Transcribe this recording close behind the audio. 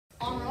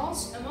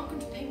Riles, and welcome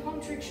to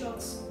Ping-Pong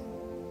Trickshots.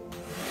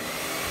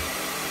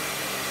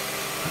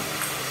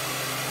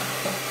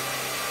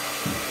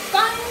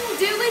 Bang,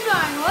 diddly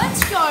bang,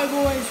 let's go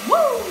boys,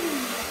 woo!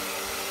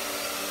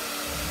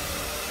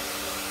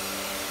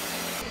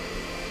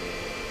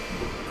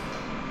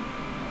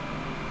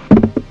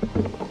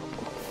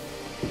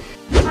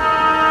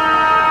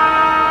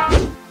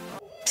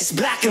 It's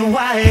black and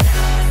white.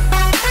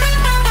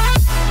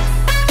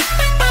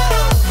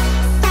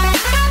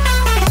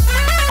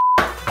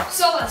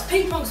 So lads,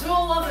 ping pongs, we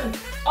all love him.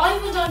 I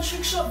haven't done a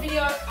trick shot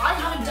video. I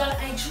haven't done a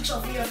trick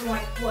shot video for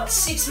like what,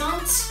 6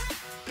 months?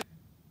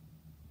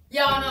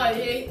 Yeah, I know.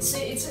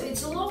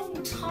 It's a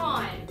long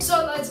time.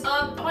 So lads,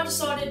 I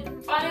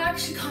decided I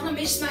actually kind of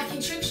miss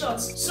making trick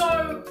shots.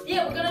 So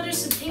yeah, we're gonna do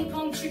some ping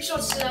pong trick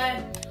shots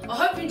today. I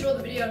hope you enjoyed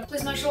the video.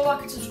 Please make sure to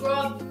like and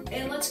subscribe,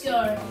 and let's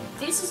go.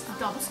 This is the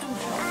double stool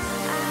shot.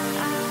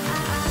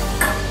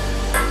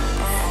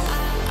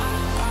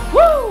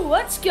 Woo!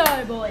 Let's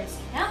go, boys.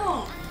 Come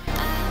on.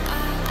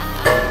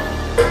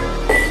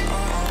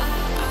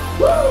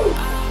 Woo!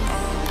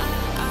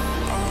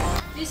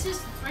 This is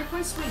the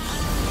 3-point swish.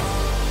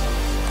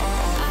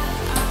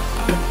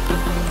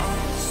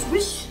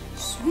 Swish,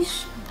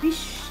 swish,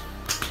 bish.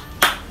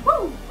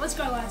 Woo! Let's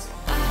go, lads.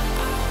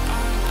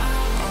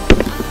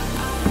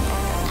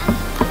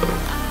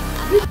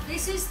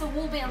 This is the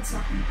wall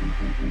bouncer.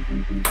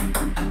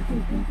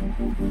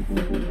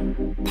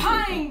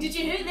 Pang! Did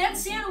you hear that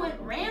sound? It went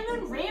round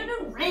and round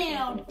and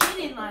round. Get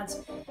in,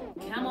 lads.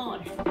 Come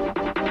on.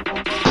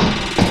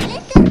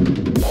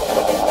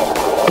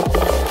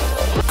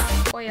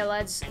 Oh yeah,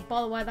 lads,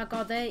 by the way, that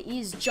guy there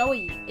is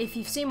Joey. If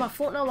you've seen my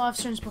Fortnite live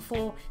streams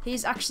before,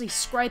 he's actually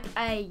Scrape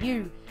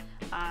AU.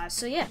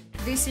 So yeah,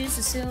 this is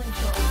the ceiling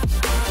shot.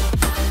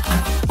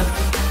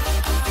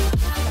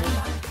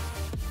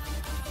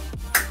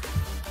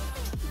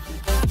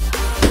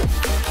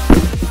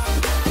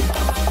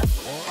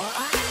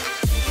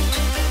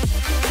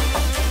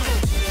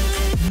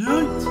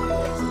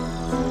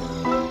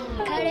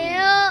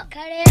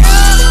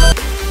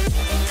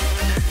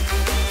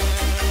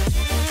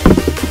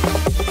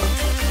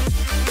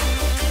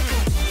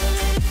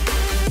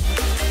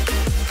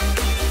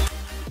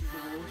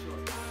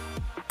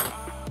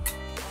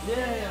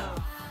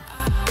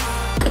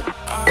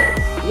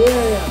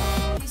 Yeah.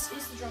 This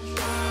is the drum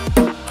shot.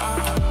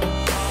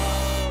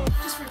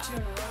 Just for 2 in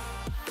a row.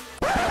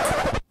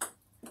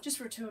 Just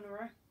for 2 in a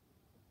row.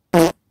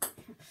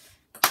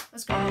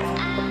 Let's go.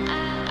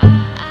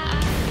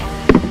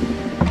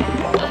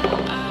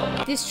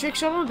 This trick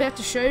shot I'm about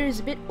to show you is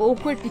a bit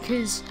awkward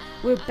because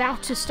we're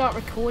about to start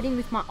recording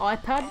with my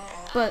iPad,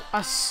 but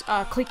I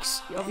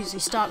clicked obviously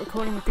start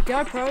recording with the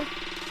GoPro,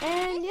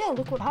 and yeah,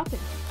 look what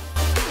happened.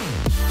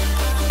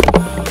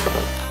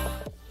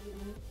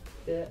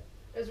 Yeah.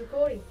 It's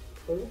recording.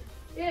 Oh.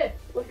 Yeah.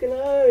 Fucking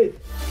oath.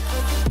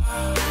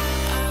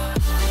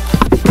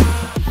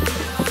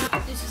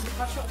 This is the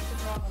cut shot with the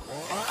driver.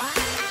 I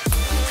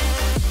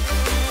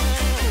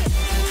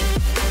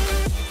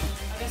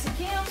guess it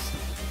counts.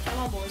 Come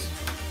on, boys.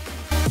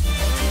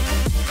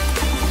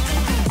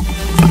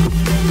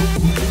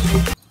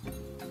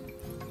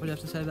 What do you have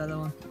to say about that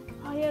one?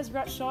 Oh yeah, it's a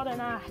great shot,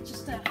 and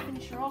just to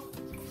finish her off,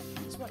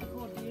 it's what you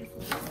call a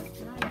beautiful shot.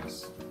 You know,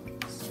 just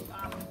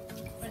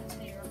went to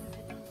her up a bit.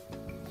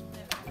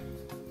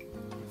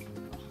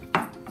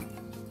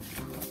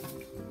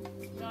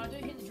 So I do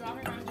hit the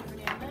driving range every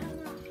now and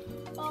then.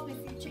 I'll be a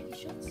few cheeky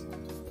shots.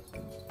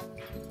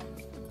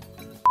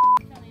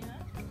 Funny, you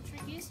know? The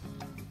trick is,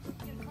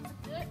 get a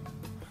contact dirt,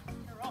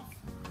 and her off.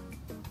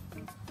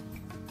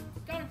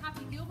 Going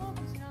happy Gilmore,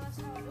 because you know that's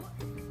how I do it.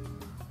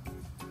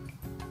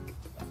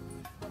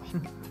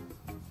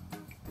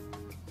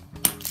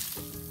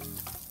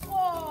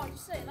 Oh, you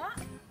see that?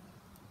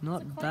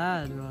 Not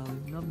bad, Riley.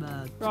 Not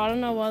bad. Right, I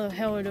don't know why the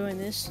hell we're doing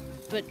this,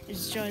 but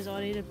it's Joey's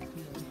idea to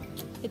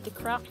hit the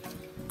crap.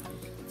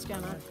 Let's go,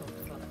 mate.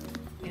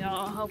 Yeah,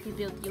 I'll help you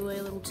build your wee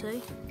little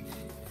tee.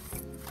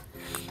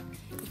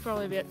 It's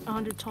probably about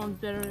 100 times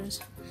better than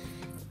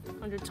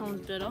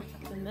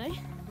me.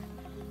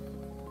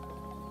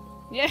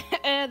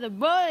 Yeah, the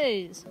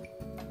boys!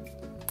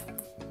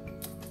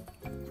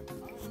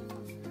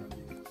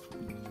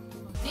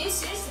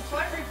 This is the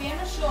quote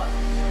rebounder shot.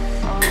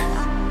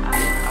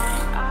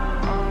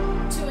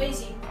 Too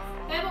easy.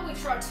 How about we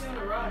try 2 in a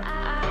row?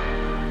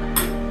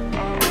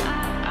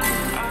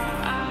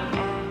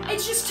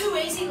 It's just too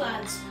easy,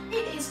 lads.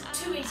 It is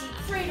too easy.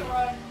 3 in a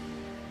row.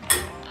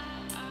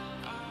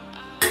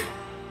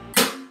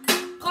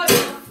 Close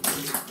enough.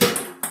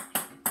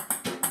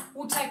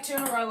 We'll take 2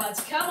 in a row,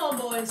 lads. Come on,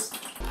 boys.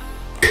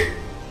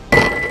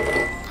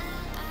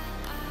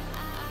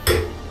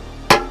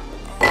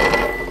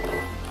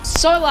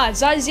 So lads,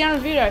 that is the end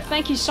of the video.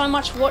 Thank you so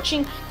much for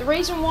watching. The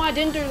reason why I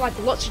didn't do like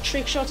lots of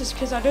trick shots is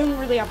because I don't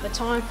really have the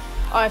time.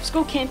 I have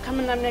school camp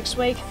coming up next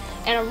week,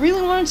 and I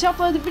really wanted to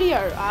upload the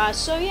video.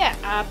 So yeah,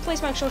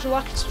 please make sure to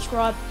like and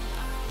subscribe.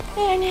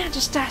 And yeah,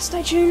 just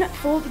stay tuned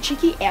for the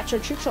cheeky outro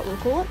trick shot, we'll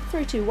call it.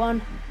 3, 2,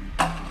 1.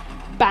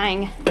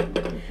 Bang.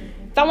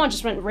 that one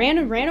just went round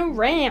and round and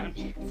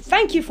round.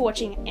 Thank you for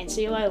watching, and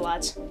see you later,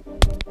 lads.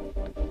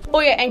 Oh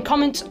yeah, and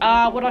comment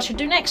what I should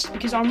do next,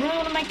 because I really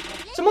want to make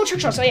some more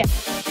trick shots. So yeah.